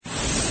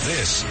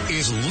This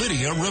is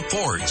Lidia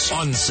Reports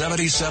on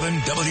 77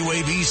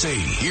 WABC.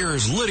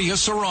 Here's Lidia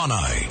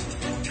Serrani.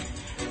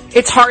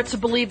 It's hard to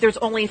believe there's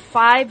only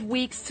 5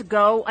 weeks to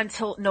go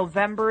until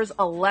November's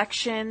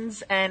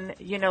elections. And,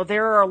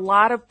 there are a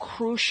lot of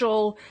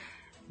crucial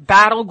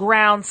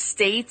battleground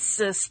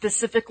states,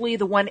 specifically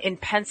the one in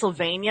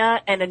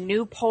Pennsylvania. And a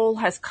new poll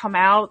has come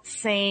out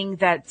saying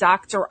that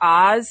Dr.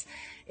 Oz,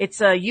 it's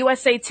a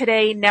USA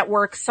Today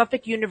Network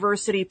Suffolk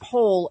University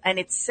poll, and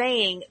it's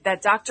saying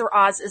that Dr.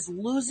 Oz is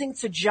losing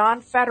to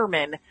John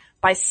Fetterman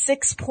by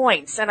 6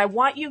 points. And I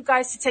want you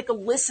guys to take a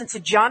listen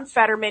to John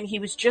Fetterman. He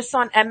was just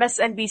on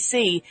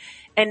MSNBC.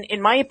 And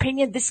in my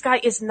opinion, this guy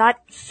is not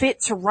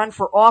fit to run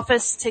for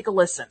office. Take a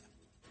listen.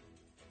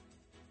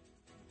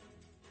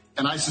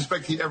 And I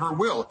suspect he ever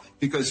will,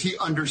 because he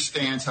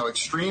understands how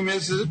extreme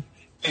is it,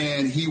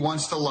 and he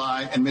wants to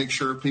lie and make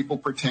sure people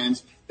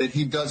pretend that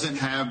he doesn't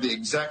have the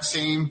exact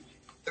same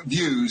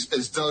views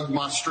as Doug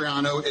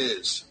Mastriano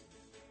is.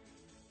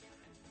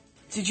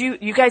 Did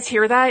you guys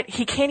hear that?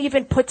 He can't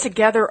even put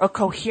together a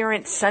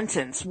coherent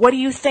sentence. What do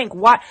you think?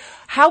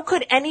 How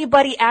could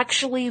anybody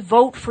actually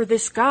vote for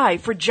this guy,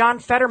 for John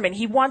Fetterman?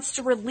 He wants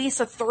to release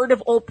a third of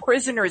all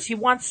prisoners. He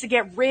wants to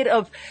get rid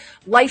of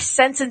life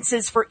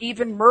sentences for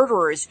even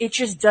murderers. It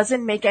just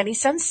doesn't make any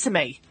sense to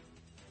me.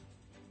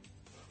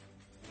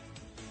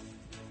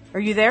 Are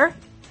you there?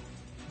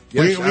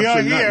 Yes, we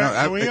are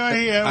here. We are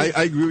here.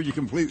 I agree with you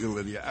completely,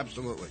 Lydia.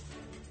 Absolutely.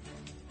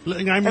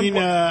 I mean,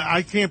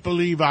 I can't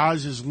believe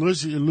Oz is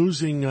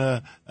losing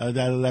that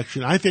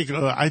election. I think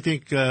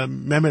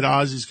Mehmet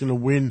Oz is going to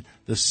win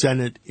the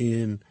Senate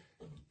in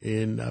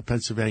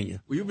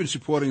Pennsylvania. Well, you've been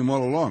supporting him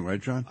all along, right,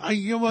 John?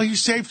 He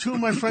saved two of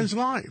my friends'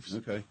 lives.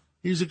 Okay.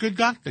 He's a good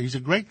doctor. He's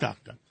a great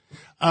doctor.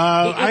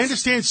 I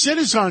understand Sid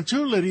is on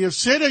too, Lydia.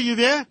 Sid, are you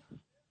there?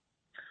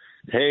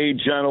 Hey,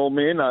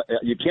 gentlemen,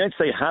 you can't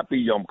say Happy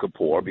Yom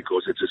Kippur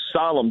because it's a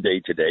solemn day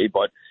today,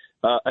 but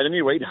at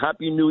any rate,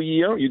 Happy New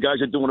Year. You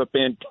guys are doing a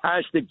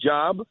fantastic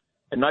job,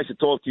 and nice to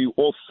talk to you,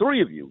 all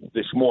three of you,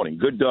 this morning.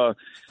 Good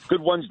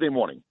Wednesday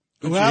morning.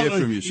 Good to hear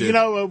from you,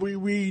 Sid.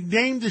 We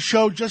named the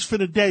show just for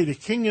the day, The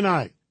King and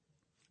I.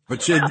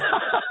 But Sid,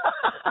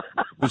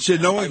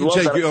 no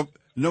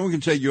one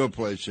can take your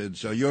place, Sid,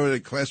 so you're in a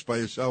class by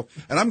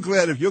yourself. And I'm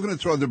glad if you're going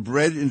to throw the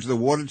bread into the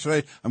water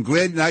today, I'm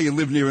glad now you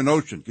live near an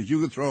ocean, because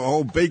you could throw a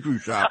whole bakery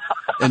shop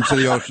into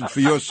the ocean for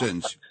your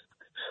sins.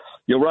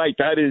 You're right.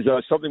 That is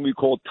something we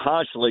call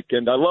tashlik,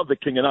 and I love The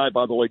King and I,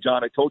 by the way,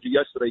 John. I told you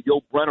yesterday,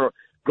 Yul Brenner,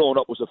 growing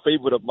up, was a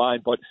favorite of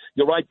mine. But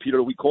you're right,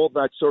 Peter. We call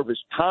that service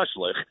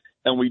tashlik,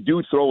 and we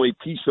do throw a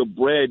piece of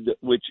bread,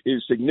 which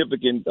is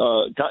significant.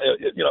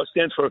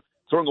 Stands for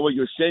throwing away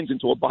your sins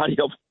into a body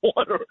of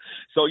water.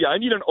 So, yeah, I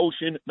need an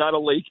ocean, not a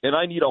lake, and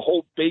I need a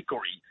whole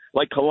bakery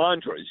like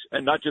Calandra's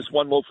and not just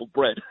one loaf of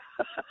bread.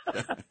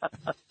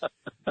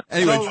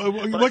 Anyway, so,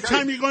 what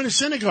time are you going to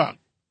synagogue?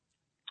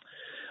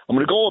 I'm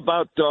going to go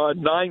about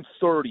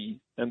 9:30,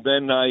 and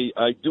then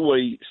I do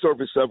a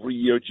service every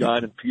year,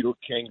 John and Peter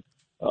King,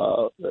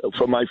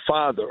 for my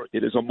father.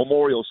 It is a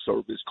memorial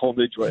service, Kol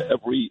Nidre,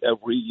 every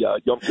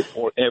Yom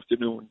Kippur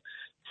afternoon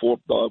for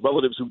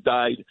relatives who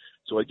died.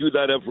 So I do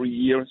that every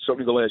year,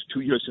 certainly the last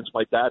 2 years since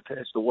my dad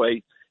passed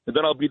away. And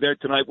then I'll be there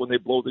tonight when they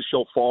blow the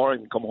shofar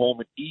and come home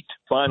and eat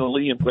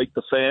finally and break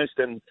the fast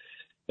and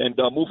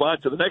move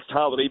on to the next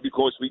holiday,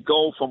 because we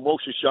go from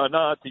Rosh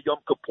Hashanah to Yom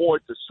Kippur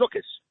to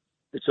Sukkot.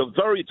 It's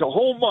a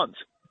whole month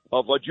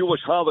of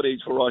Jewish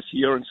holidays for us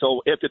here. And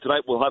so after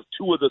tonight, we'll have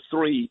two of the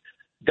three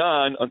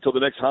gone until the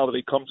next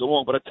holiday comes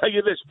along. But I tell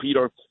you this,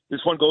 Peter,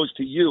 this one goes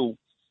to you.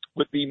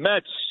 With the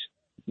Mets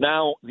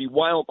now the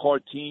wild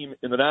card team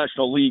in the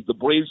National League, the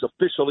Braves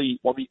officially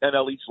won the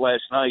NL East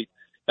last night,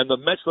 and the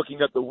Mets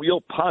looking at the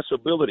real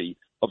possibility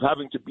of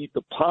having to beat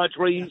the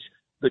Padres,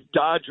 the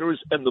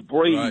Dodgers, and the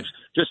Braves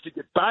just to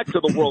get back to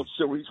the World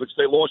Series, which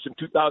they lost in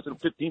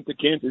 2015 to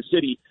Kansas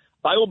City.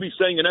 I will be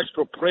saying an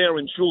extra prayer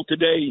in shul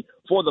today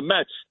for the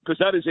Mets, because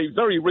that is a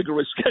very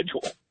rigorous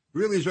schedule.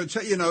 Really is.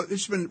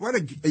 It's been what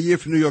a year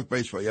for New York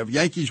baseball. You have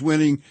Yankees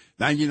winning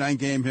 99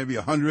 game, maybe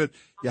 100.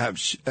 You have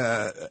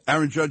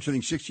Aaron Judge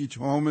hitting 62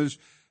 homers.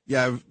 You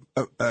have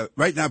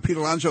right now Pete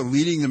Alonso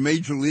leading the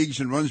major leagues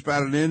in runs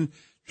batted in.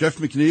 Jeff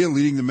McNeil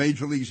leading the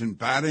major leagues in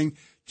batting.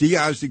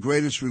 Diaz, the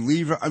greatest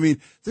reliever. I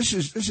mean, this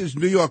is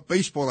New York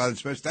baseball at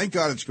its best. Thank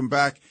God it's come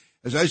back.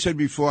 As I said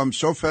before, I'm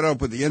so fed up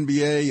with the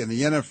NBA and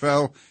the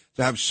NFL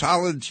to have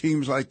solid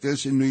teams like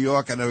this in New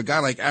York, and a guy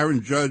like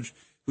Aaron Judge,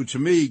 who to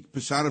me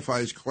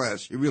personifies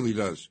class. He really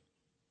does.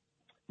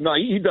 No,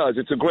 he does.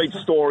 It's a great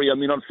story. I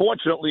mean,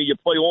 unfortunately, you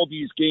play all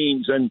these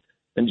games, and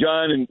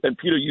John and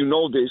Peter, you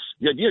know this.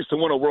 The idea is to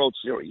win a World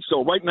Series.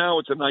 So right now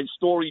it's a nice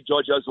story.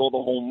 Judge has all the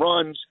home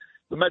runs.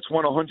 The Mets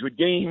won 100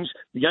 games.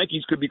 The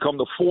Yankees could become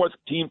the fourth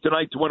team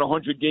tonight to win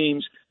 100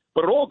 games.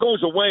 But it all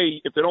goes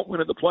away if they don't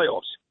win in the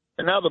playoffs.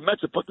 And now the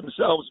Mets have put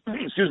themselves,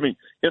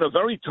 in a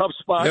very tough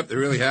spot. Yep, they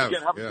really have.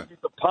 Again, having to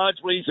beat the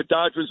Padres, the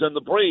Dodgers, and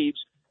the Braves.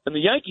 and the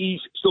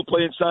Yankees still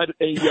play inside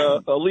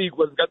a league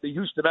where they've got the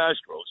Houston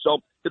Astros. So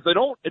if they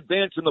don't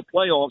advance in the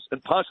playoffs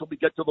and possibly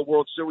get to the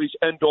World Series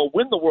and or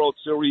win the World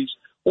Series,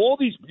 all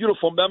these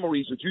beautiful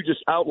memories that you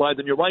just outlined,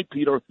 and you're right,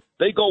 Peter,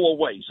 they go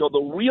away. So the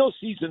real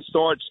season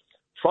starts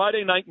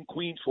Friday night in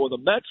Queens for the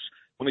Mets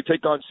when they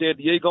take on San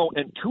Diego,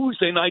 and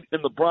Tuesday night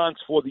in the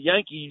Bronx for the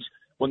Yankees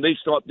when they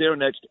start their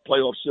next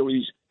playoff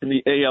series in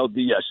the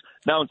ALDS.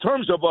 Now, in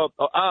terms of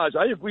Oz,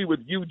 I agree with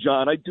you,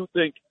 John. I do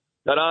think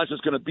that Oz is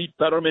going to beat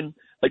Fetterman.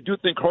 I do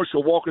think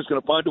Herschel Walker is going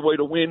to find a way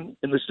to win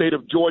in the state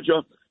of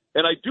Georgia.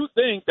 And I do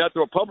think that the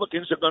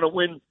Republicans are going to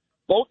win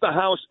both the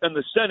House and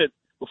the Senate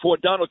before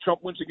Donald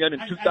Trump wins again in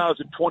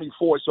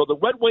 2024. So the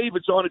red wave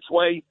is on its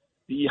way.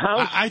 The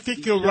House. I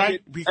think you're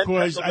right,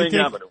 because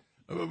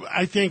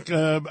I think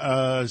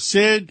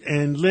Sid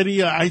and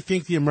Lydia, I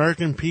think the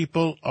American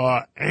people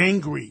are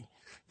angry.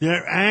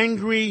 They're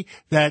angry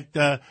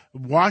that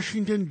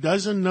Washington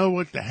doesn't know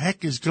what the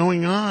heck is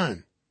going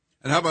on.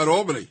 And how about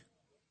Albany?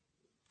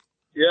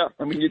 Yeah,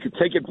 I mean, you could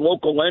take it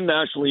local and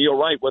nationally. You're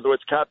right, whether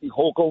it's Kathy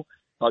Hochul,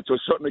 to a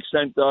certain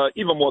extent,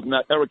 even more than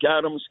that, Eric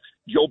Adams,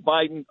 Joe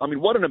Biden. I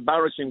mean, what an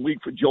embarrassing week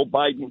for Joe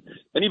Biden,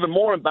 and even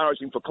more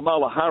embarrassing for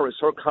Kamala Harris,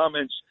 her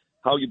comments,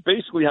 how you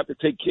basically have to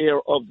take care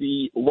of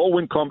the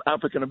low-income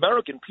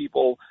African-American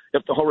people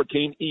after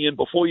Hurricane Ian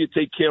before you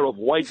take care of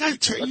white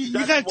people. You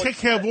got to take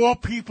care of all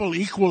people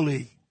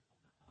equally.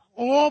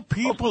 All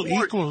people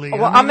equally.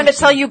 Well, I'm going to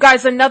tell you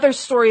guys another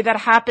story that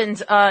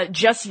happened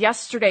just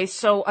yesterday.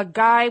 So a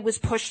guy was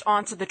pushed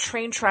onto the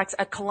train tracks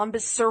at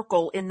Columbus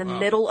Circle in the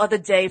middle of the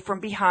day from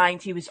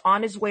behind. He was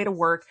on his way to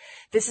work.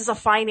 This is a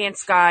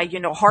finance guy,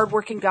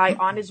 hardworking guy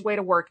on his way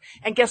to work.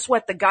 And guess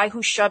what? The guy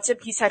who shoved him,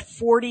 he's had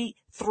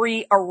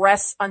 43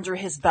 arrests under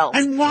his belt.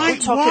 And why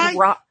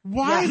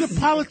are the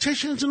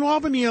politicians in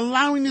Albany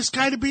allowing this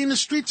guy to be in the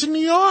streets of New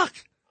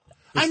York?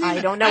 I mean,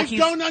 I don't know. I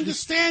don't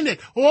understand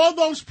it. All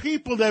those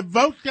people that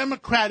vote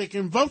Democratic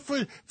and vote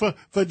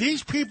for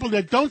these people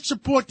that don't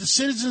support the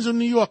citizens of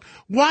New York,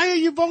 why are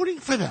you voting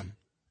for them?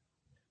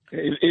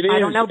 I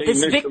don't know.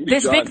 This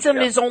victim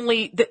is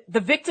only,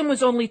 the victim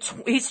was only,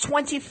 he's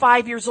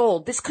 25 years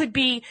old. This could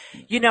be,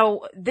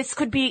 this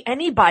could be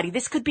anybody.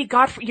 This could be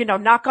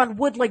knock on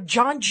wood, like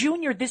John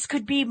Jr. This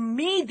could be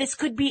me. This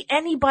could be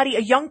anybody,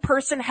 a young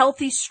person,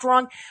 healthy,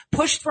 strong,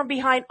 pushed from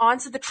behind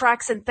onto the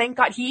tracks. And thank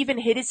God he even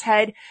hit his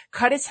head,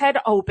 cut his head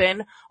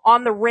open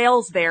on the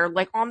rails there,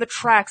 like on the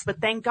tracks. But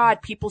thank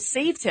God people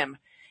saved him.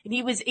 And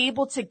he was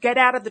able to get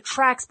out of the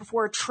tracks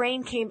before a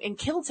train came and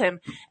killed him.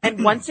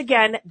 And once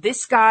again,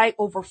 this guy,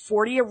 over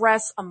 40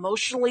 arrests,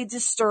 emotionally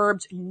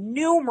disturbed,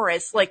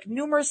 numerous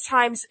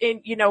times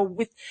in,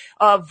 with,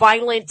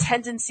 violent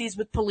tendencies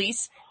with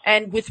police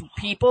and with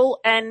people,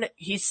 and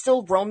he's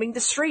still roaming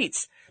the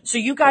streets. So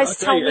you guys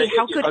tell me,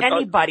 how could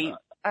anybody,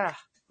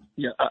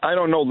 Yeah, I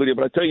don't know, Lydia,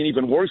 but I'll tell you an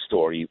even worse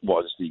story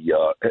was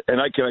and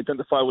I can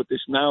identify with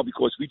this now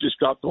because we just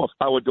dropped off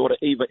our daughter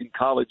Ava in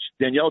college.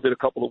 Danielle did a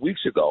couple of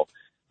weeks ago.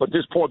 But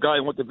this poor guy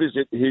went to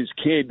visit his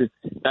kid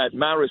at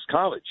Marist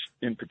College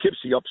in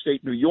Poughkeepsie,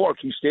 upstate New York.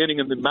 He's standing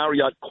in the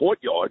Marriott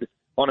courtyard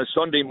on a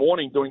Sunday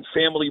morning during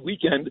family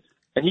weekend,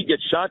 and he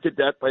gets shot to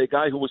death by a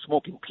guy who was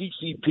smoking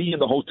PCP in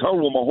the hotel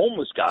room, a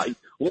homeless guy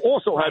who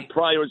also had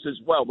priors as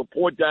well. The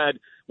poor dad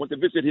went to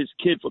visit his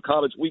kid for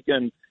college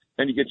weekend,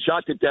 and he gets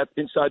shot to death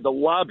inside the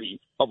lobby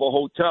of a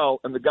hotel,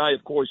 and the guy,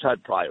 of course,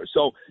 had priors.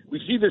 So we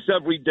see this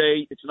every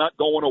day. It's not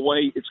going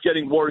away. It's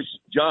getting worse,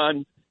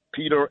 John,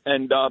 Peter,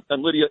 and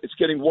Lydia. It's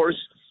getting worse.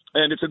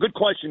 And it's a good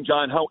question,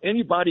 John, how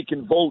anybody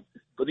can vote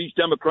for these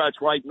Democrats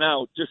right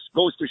now just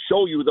goes to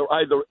show you they're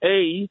either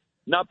A,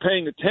 not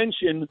paying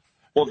attention,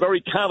 or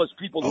very callous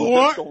people who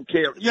just don't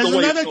care. There's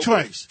another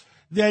choice.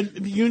 Then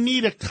you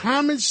need a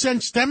common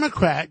sense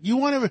Democrat. You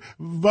want to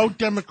vote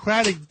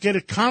Democratic, get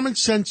a common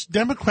sense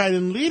Democrat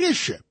in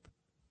leadership,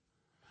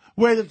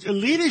 where the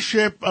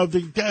leadership of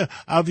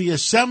the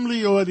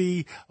assembly or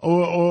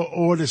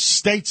the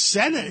state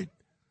senate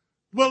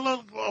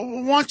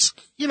wants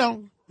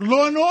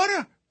law and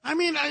order. I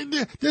mean,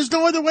 there's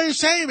no other way to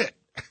save it.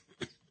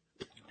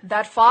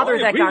 That father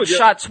that got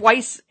shot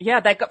twice,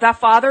 that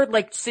father,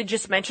 like Sid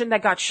just mentioned,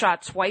 that got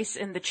shot twice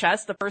in the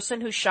chest, the person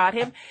who shot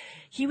him,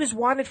 he was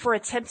wanted for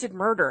attempted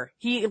murder.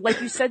 He,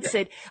 like you said,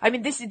 Sid, I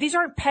mean, these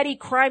aren't petty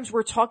crimes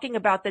we're talking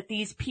about that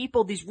these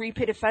people, these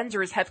repeat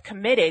offenders have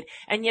committed,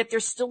 and yet they're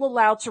still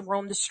allowed to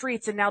roam the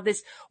streets. And now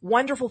this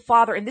wonderful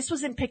father, and this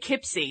was in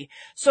Poughkeepsie.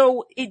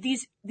 So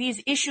these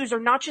issues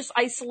are not just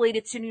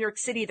isolated to New York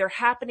City. They're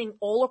happening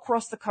all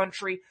across the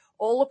country,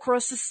 all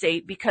across the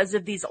state because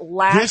of these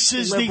lax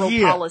liberal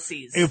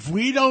policies. If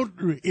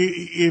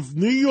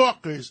New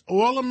Yorkers,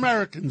 all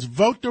Americans,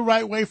 vote the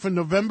right way for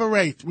November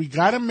 8th, we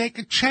got to make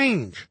a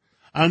change.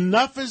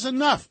 Enough is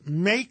enough.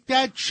 Make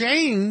that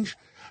change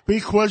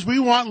because we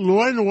want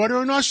law and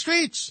order in our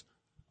streets.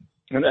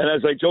 And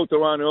as I joked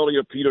around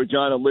earlier, Peter,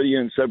 John, and Lydia,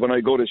 and said when I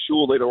go to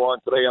shul later on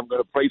today, I'm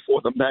going to pray for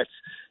the Mets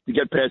to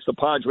get past the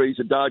Padres,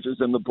 the Dodgers,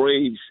 and the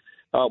Braves.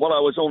 While I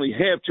was only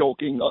half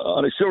joking,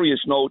 on a serious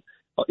note,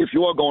 if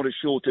you are going to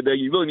shul today,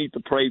 you really need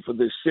to pray for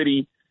this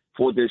city,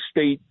 for this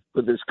state,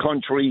 for this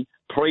country.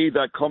 Pray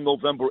that come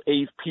November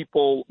 8th,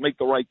 people make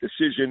the right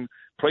decision.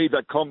 Pray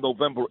that come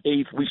November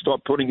 8th, we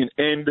start putting an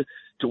end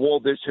to all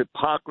this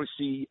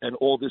hypocrisy and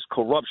all this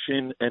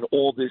corruption and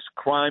all this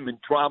crime and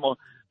drama.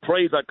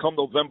 Pray that come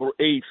November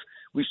 8th,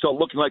 we start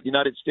looking like the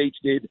United States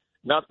did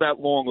not that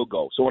long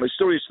ago. So on a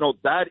serious note,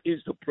 that is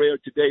the prayer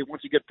today.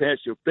 Once you get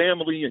past your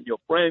family and your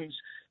friends,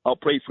 I'll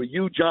pray for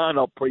you, John.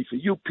 I'll pray for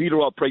you, Peter.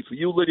 I'll pray for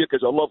you, Lydia,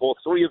 because I love all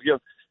three of you.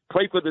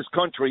 Pray for this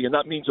country, and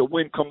that means a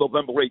win come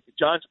November 8th. To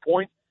John's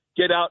point,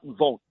 get out and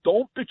vote.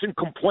 Don't bitch and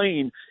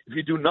complain if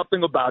you do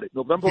nothing about it.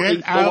 November 8th,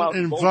 get out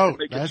and vote.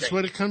 That's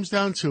what it comes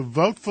down to.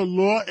 Vote for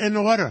law and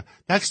order.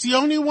 That's the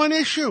only one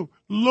issue.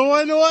 Law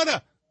and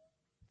order.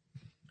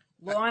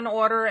 Law and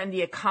order and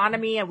the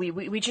economy, and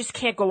we just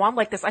can't go on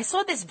like this. I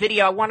saw this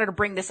video. I wanted to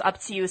bring this up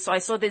to you. So I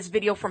saw this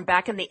video from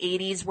back in the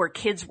 80s where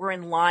kids were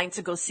in line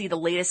to go see the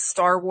latest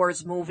Star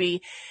Wars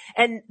movie,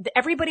 and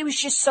everybody was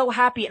just so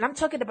happy. And I'm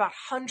talking about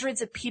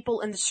hundreds of people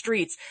in the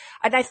streets.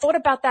 And I thought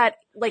about that,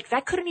 like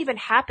that couldn't even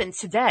happen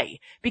today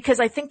because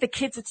I think the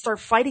kids would start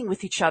fighting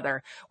with each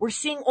other. We're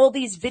seeing all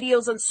these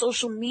videos on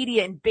social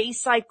media in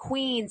Bayside,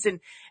 Queens,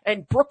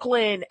 and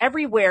Brooklyn,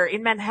 everywhere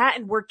in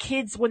Manhattan, where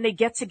kids, when they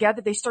get together,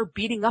 they start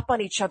beating up on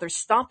each other,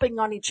 stomping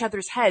on each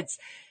other's heads.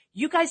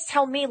 You guys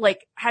tell me,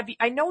 like,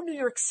 I know New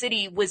York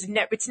City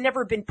it's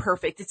never been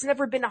perfect. It's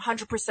never been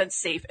 100%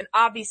 safe. And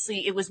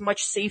obviously it was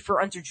much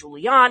safer under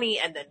Giuliani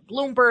and then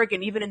Bloomberg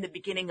and even in the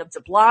beginning of de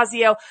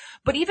Blasio.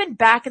 But even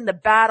back in the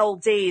bad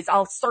old days,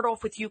 I'll start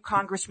off with you,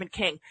 Congressman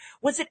King.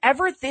 Was it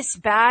ever this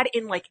bad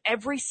in like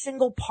every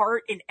single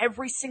part in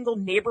every single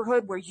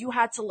neighborhood where you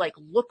had to like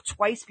look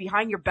twice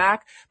behind your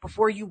back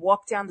before you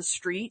walked down the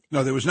street?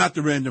 No, there was not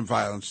the random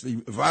violence.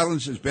 The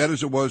violence, as bad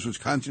as it was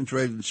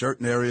concentrated in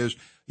certain areas.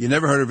 You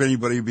never heard of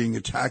anybody being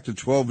attacked at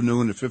 12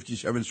 noon at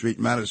 57th Street,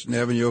 Madison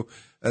Avenue.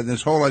 And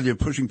this whole idea of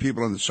pushing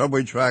people on the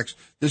subway tracks,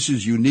 this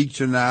is unique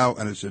to now,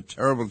 and it's a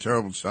terrible,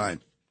 terrible sign.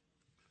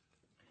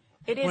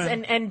 It is,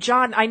 and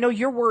John, I know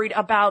you're worried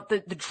about the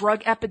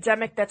drug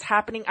epidemic that's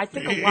happening. I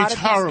think a lot of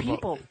horrible. these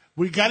people.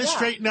 We got to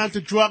straighten out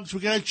the drugs.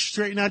 We got to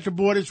straighten out the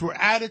borders. We're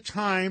out of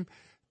time.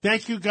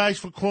 Thank you guys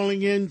for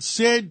calling in.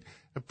 Sid,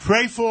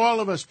 pray for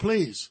all of us,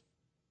 please.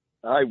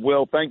 I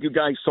will. Thank you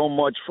guys so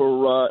much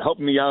for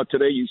helping me out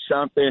today. You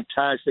sound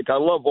fantastic. I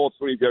love all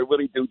three of you. I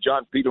really do,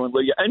 John, Peter, and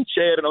Lydia. And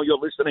Chad, I know you're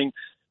listening.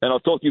 And I'll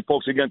talk to you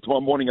folks again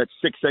tomorrow morning at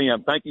 6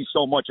 a.m. Thank you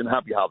so much, and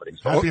happy holidays.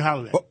 Happy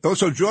holidays.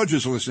 Also, George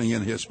is listening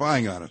in here,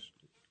 spying on us.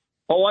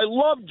 Oh, I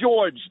love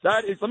George.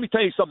 Let me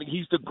tell you something.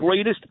 He's the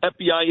greatest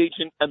FBI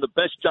agent and the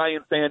best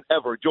Giant fan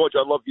ever. George,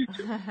 I love you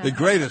too. The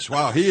greatest.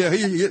 Wow.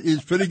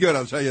 He's pretty good,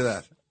 I'll tell you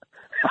that.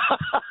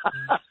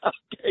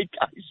 Okay,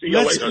 guys. See you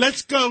later.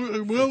 Let's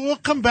go. We'll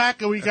come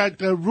back, and we got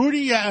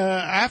Rudy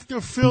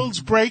after Phil's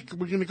break.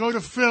 We're going to go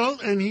to Phil,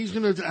 and he's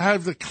going to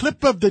have the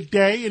clip of the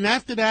day. And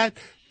after that,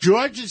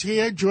 George is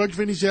here. George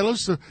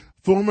Venizelos, the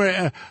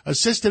former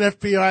assistant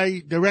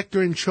FBI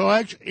director in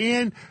charge,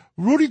 and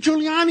Rudy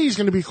Giuliani is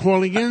going to be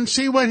calling in and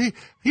see what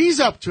he's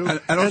up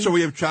to. And also,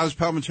 we have Charles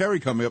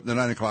Palminteri coming up in the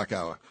 9 o'clock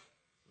hour.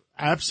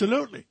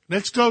 Absolutely.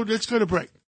 Let's go to break.